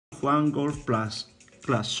Juan Golf class.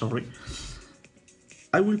 Sorry.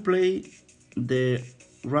 I will play the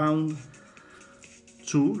round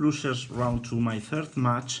 2, losers round 2, my third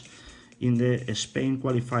match in the Spain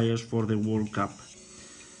qualifiers for the World Cup.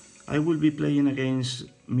 I will be playing against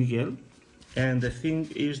Miguel, and the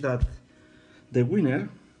thing is that the winner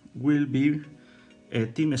will be a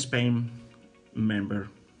Team Spain member.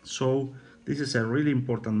 So this is a really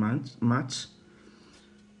important match.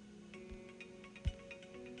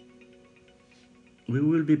 We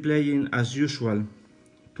will be playing as usual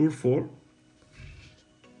Tour 4,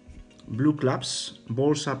 blue clubs,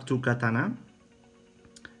 balls up to katana,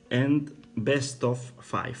 and best of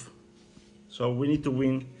 5. So we need to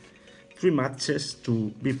win 3 matches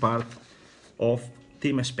to be part of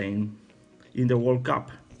Team Spain in the World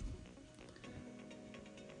Cup.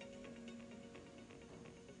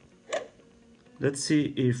 Let's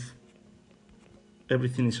see if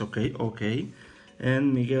everything is okay. Okay,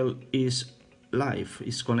 and Miguel is live,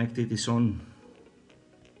 is connected, is on.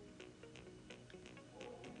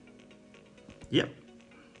 Yep.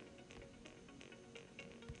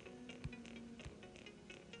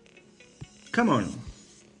 Come on.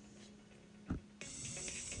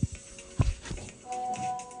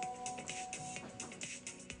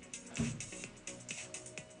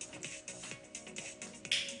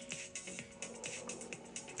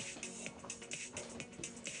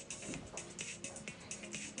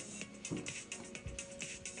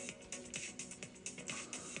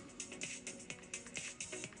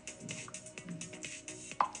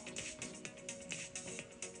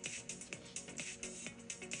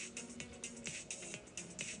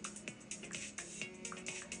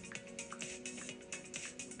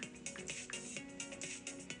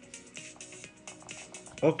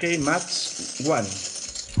 Okay, match 1.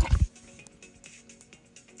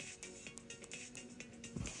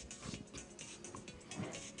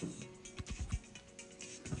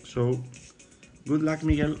 So, good luck,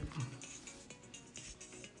 Miguel.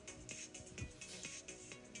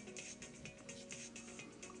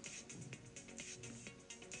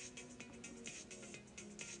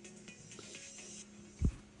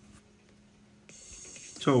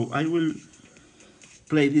 So, I will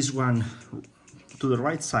play this one to the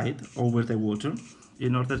right side over the water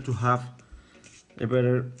in order to have a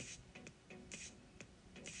better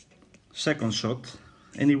second shot.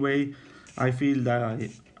 Anyway, I feel that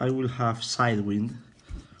I will have side wind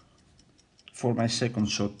for my second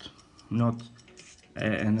shot, not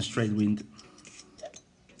a straight wind.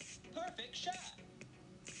 Perfect shot.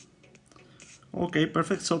 Okay,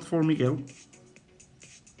 perfect shot for Miguel.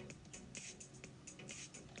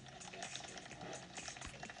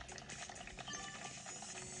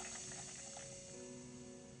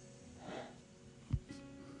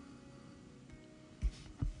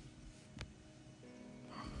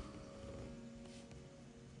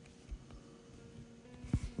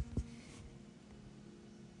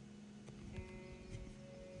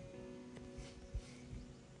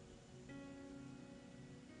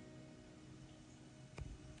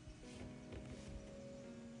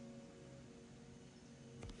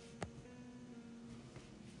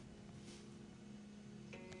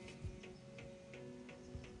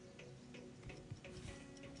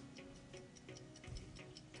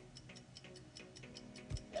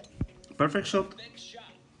 Perfect shot. Big shot.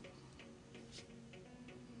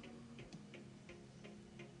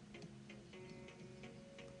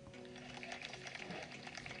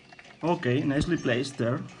 Okay, nicely placed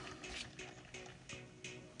there.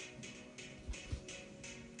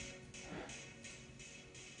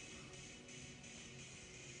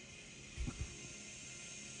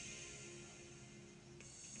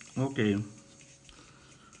 Okay,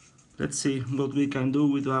 let's see what we can do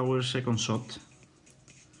with our second shot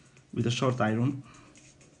with a short iron.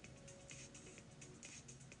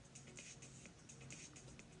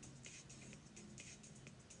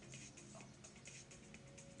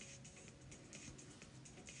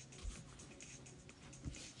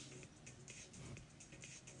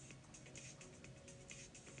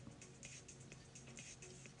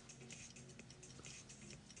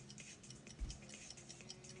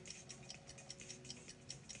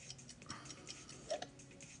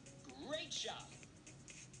 Great shot.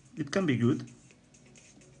 It can be good.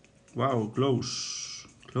 Wow, close,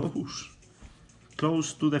 close,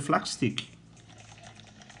 close to the flagstick.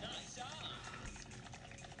 Nice on.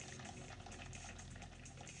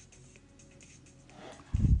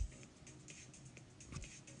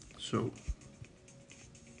 So,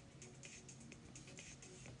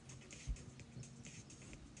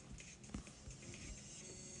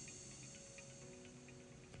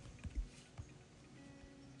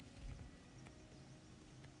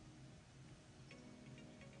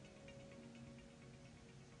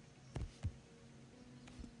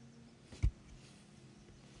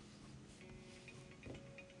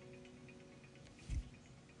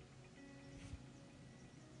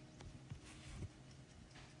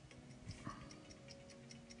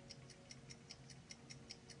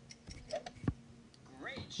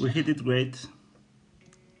 We hit it great.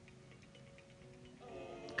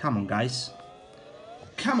 Come on, guys.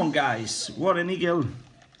 Come on, guys. What an eagle.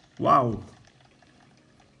 Wow.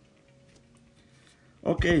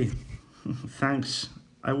 Okay. Thanks.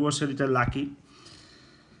 I was a little lucky.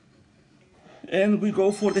 And we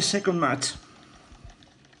go for the second match.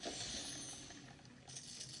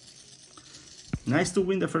 Nice to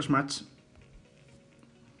win the first match.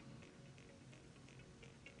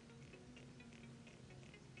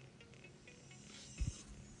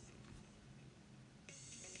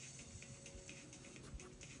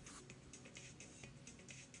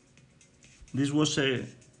 This was a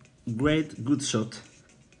great, good shot.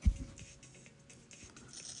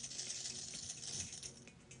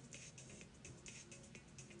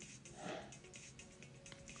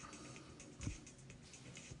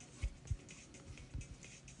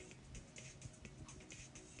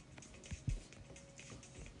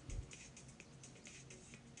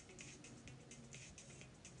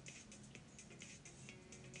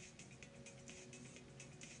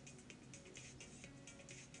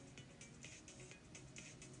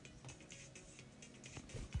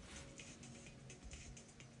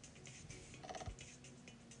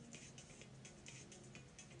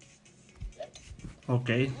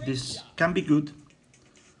 Okay, this can be good.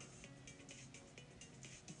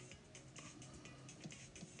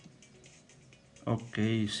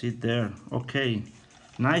 Okay, sit there. Okay,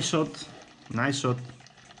 nice shot, nice shot.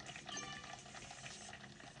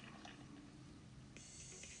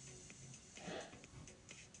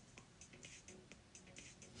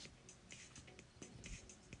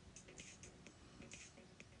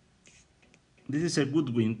 This is a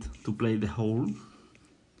good wind to play the hole.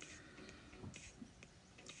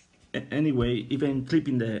 Anyway, even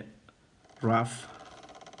clipping the rough,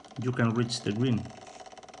 you can reach the green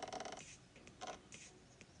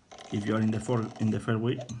if you are in the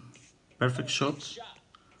fairway. Perfect shot.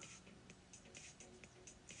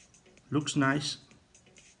 Looks nice.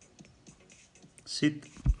 Sit.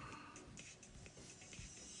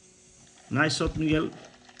 Nice shot, Miguel.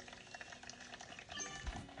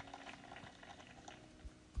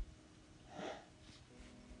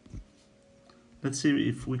 Let's see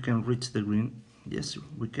if we can reach the green. Yes,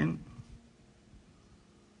 we can.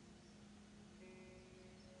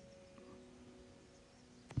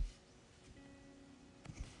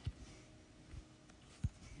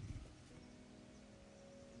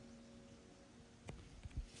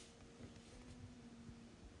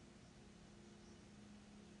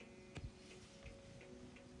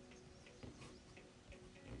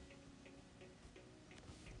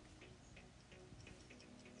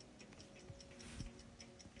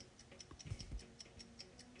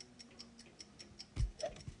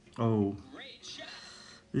 Oh,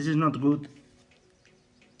 this is not good.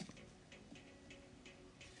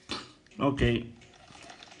 Okay.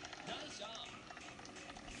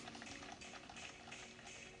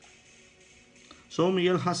 So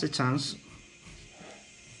Miguel has a chance.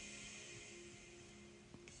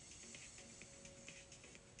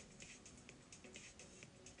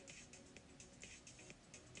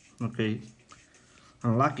 Okay.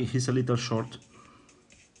 Unlucky, he's a little short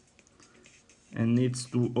and needs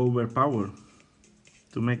to overpower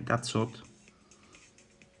to make that shot.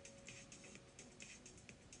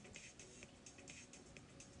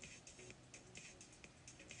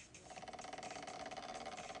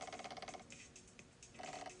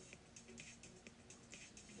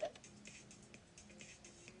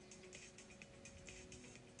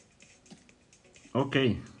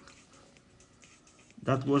 Okay,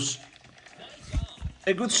 that was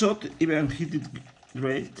a good shot, even hit it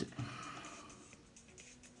great.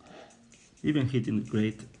 Even hitting it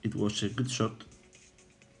great, it was a good shot.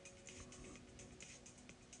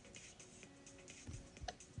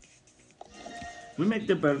 We make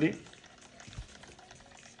the birdie.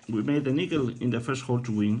 We made an eagle in the first hole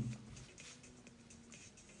to win.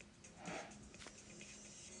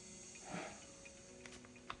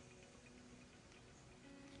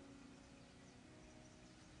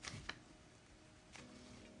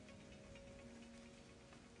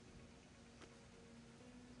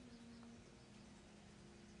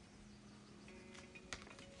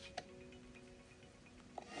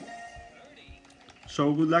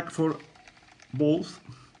 So good luck for both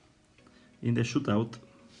in the shootout.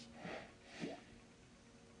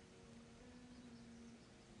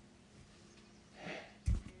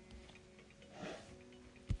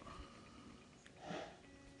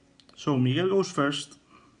 So Miguel goes first.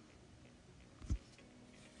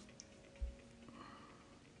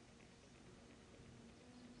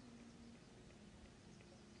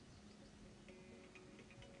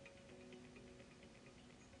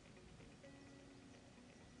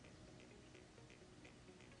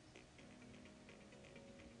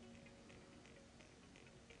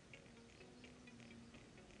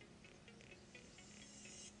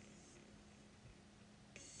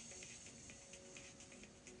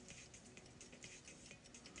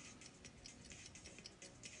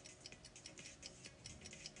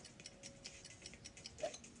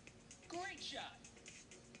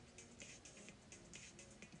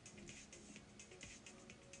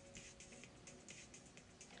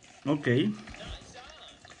 Okay, Nice on.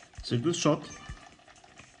 it's a good shot.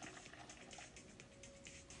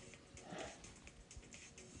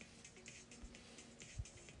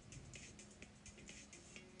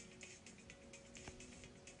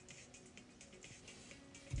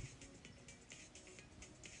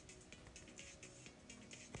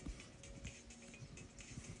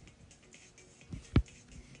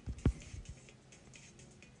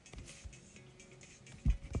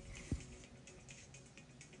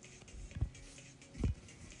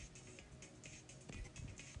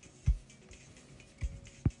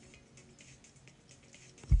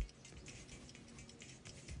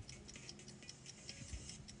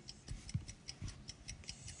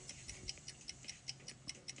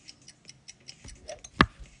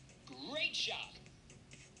 Great shot.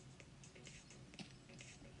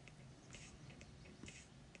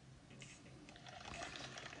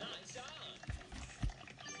 Nice on.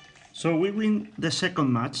 So we win the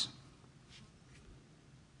second match.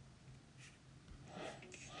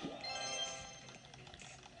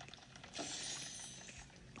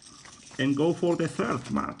 And go for the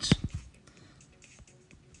third match.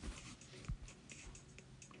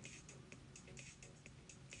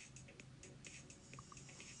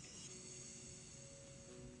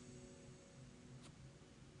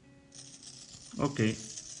 Okay.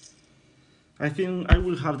 I think I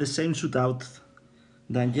will have the same shootout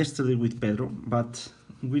than yesterday with Pedro, but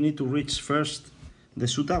we need to reach first the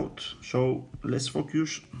shootout. So let's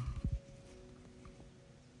focus.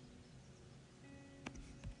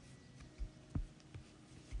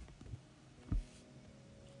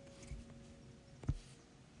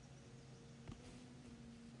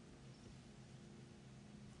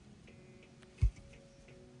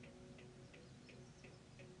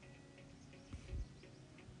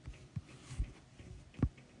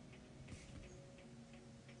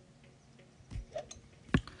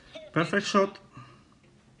 Perfect shot.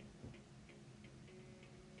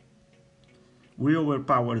 We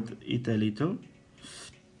overpowered it a little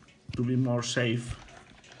to be more safe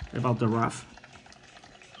about the rough.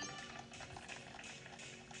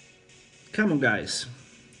 Come on, guys.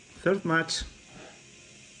 Third match.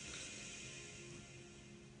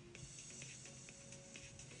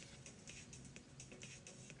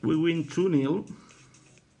 We win 2-0,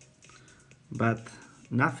 but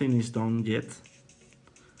nothing is done yet.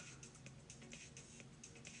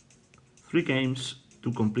 3 games to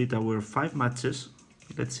complete our 5 matches.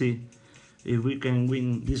 Let's see if we can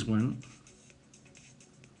win this one.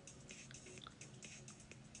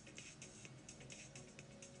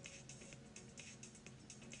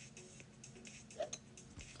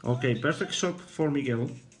 Okay, perfect shot for Miguel.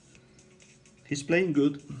 He's playing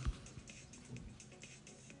good.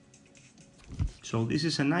 So this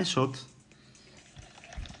is a nice shot.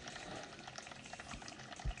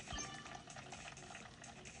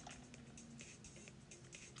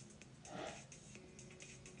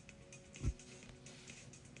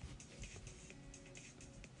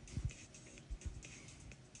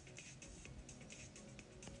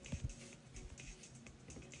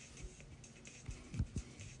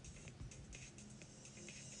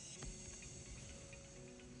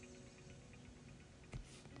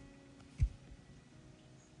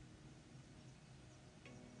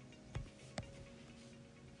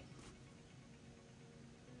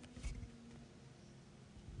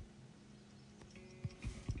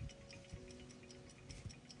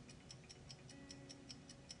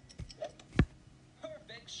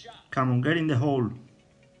 Perfect shot. Come on, get in the hole.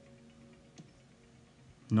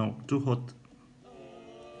 No, too hot.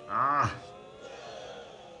 Ah,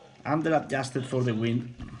 under adjusted for the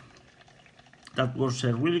wind. That was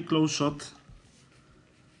a really close shot.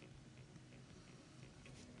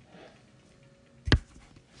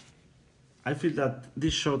 I feel that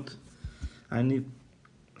this shot I need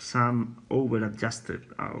some over adjusting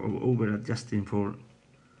for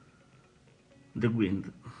the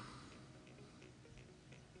wind.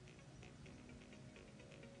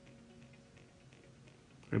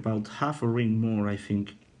 About half a ring more, I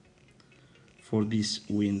think, for this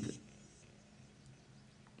wind.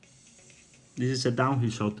 This is a downhill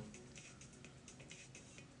shot.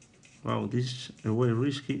 Wow, this is a way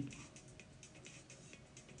risky.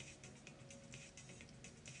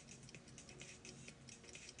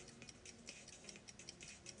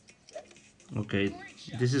 Okay,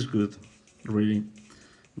 this is good, really,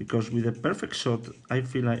 because with a perfect shot, I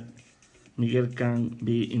feel like Miguel can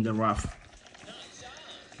be in the rough. Nice on.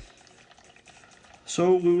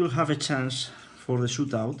 So we will have a chance for the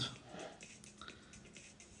shootout.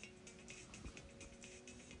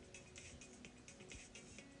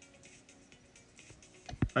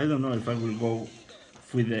 I don't know if I will go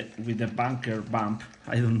with the bunker bump.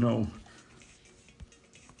 I don't know.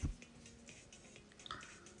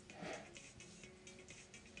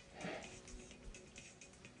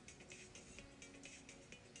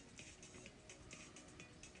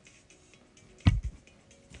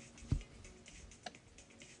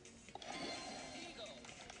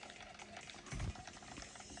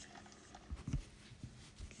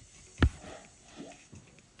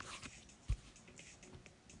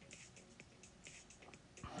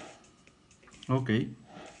 Okay.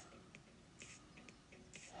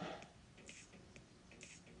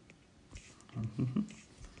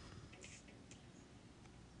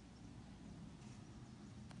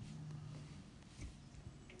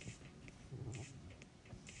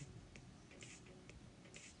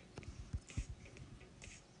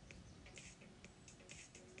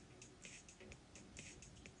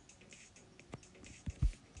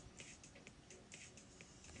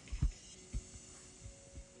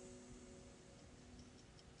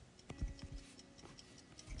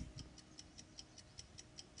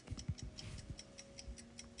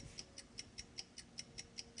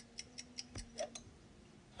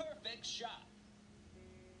 Perfect shot.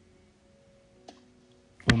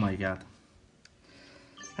 Oh my god.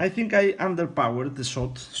 I think I underpowered the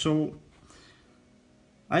shot, so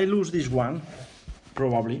I lose this one,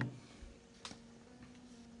 probably.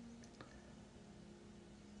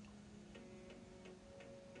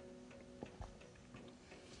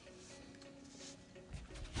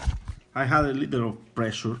 I had a little of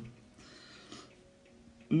pressure,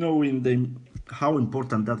 knowing how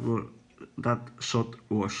important that shot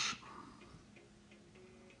was.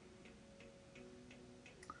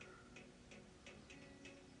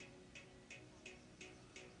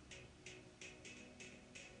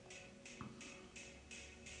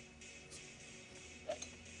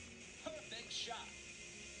 Perfect shot.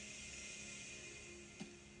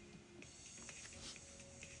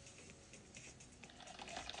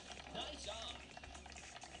 Nice on.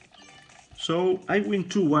 So I win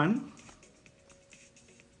 2-1.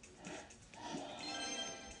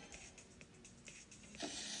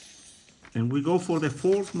 And we go for the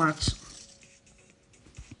fourth match.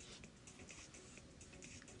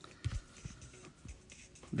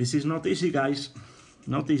 This is not easy, guys.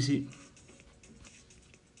 Not easy.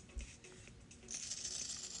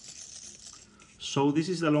 So this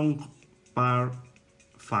is the long par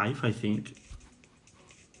 5, I think.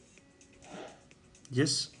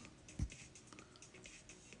 Yes.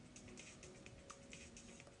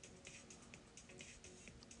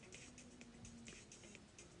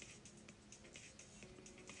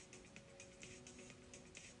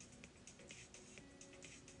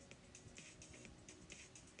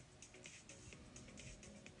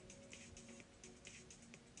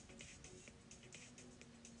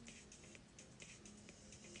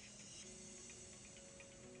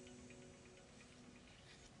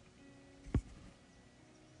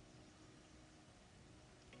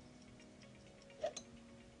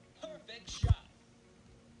 Perfect shot.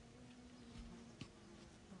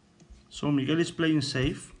 So Miguel is playing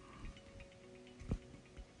safe.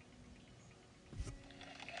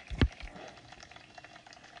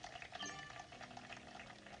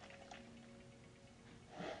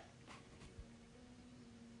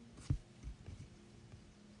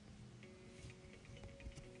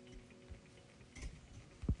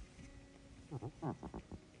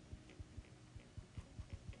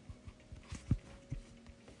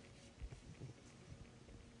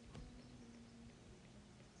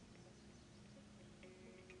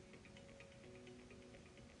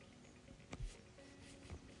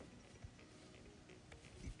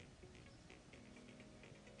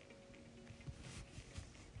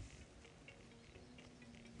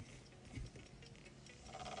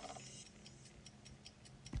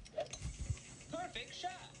 Perfect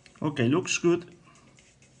shot. Okay, looks good.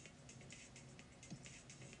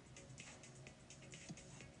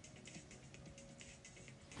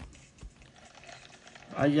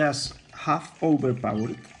 I just half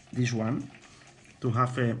overpowered this one to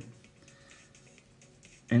have an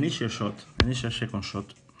initial shot, initial second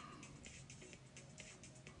shot.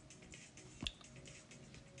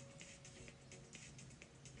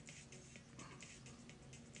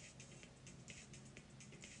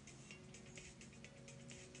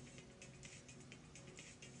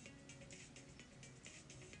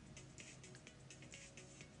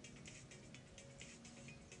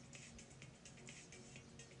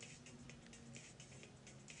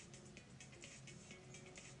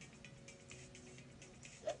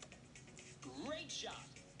 Great shot.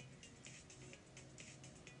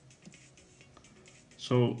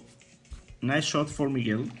 So, nice shot for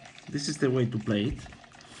Miguel. This is the way to play it.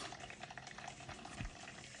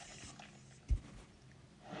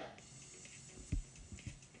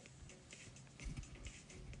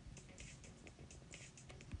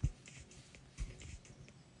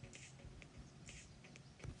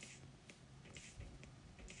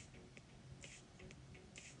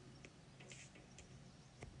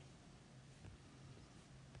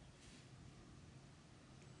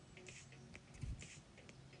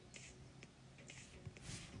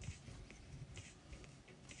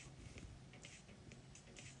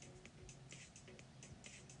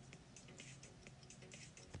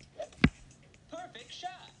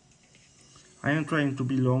 I am trying to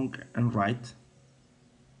be long and right.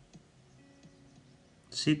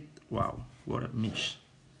 Sit. Wow, what a mix.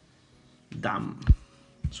 Damn.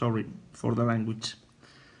 Sorry for the language.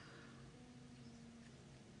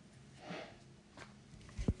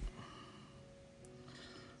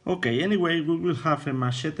 Okay, anyway, we will have a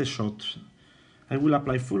machete shot. I will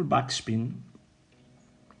apply full backspin.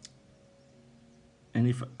 And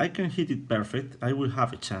if I can hit it perfect, I will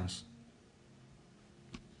have a chance.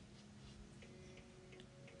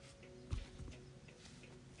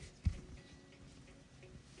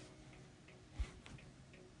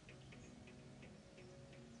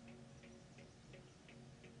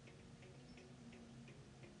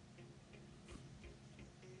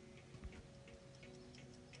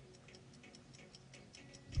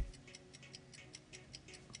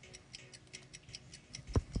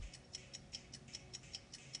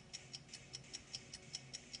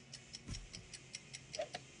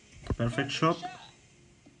 Perfect shot.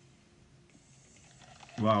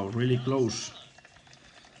 Wow, really close.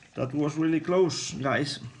 That was really close,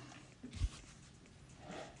 guys.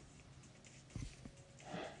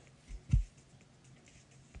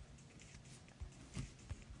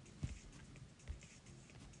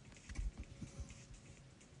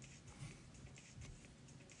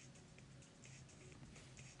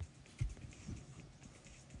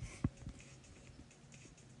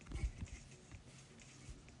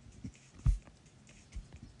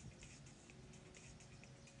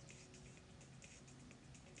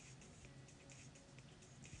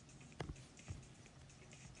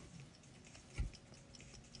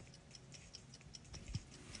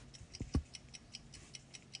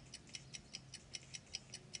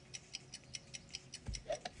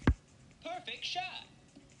 Perfect shot.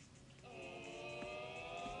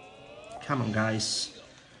 Come on, guys.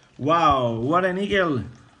 Wow, what an eagle.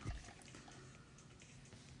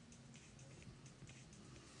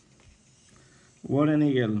 What an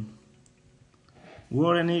eagle.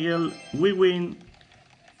 What an eagle. We win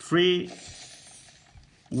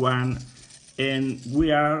 3-1 and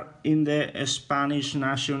we are in the Spanish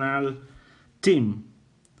national team.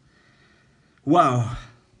 Wow,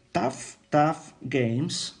 tough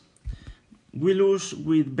games. We lose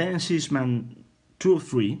with Ben Sissman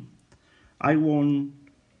 2-3. I won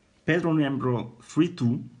Pedro Niembro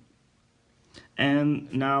 3-2.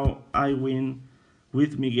 And now I win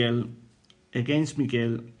with Miguel, against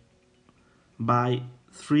Miguel, by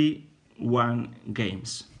 3-1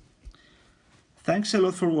 games. Thanks a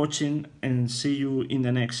lot for watching and see you in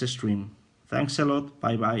the next stream. Thanks a lot.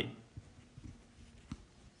 Bye bye.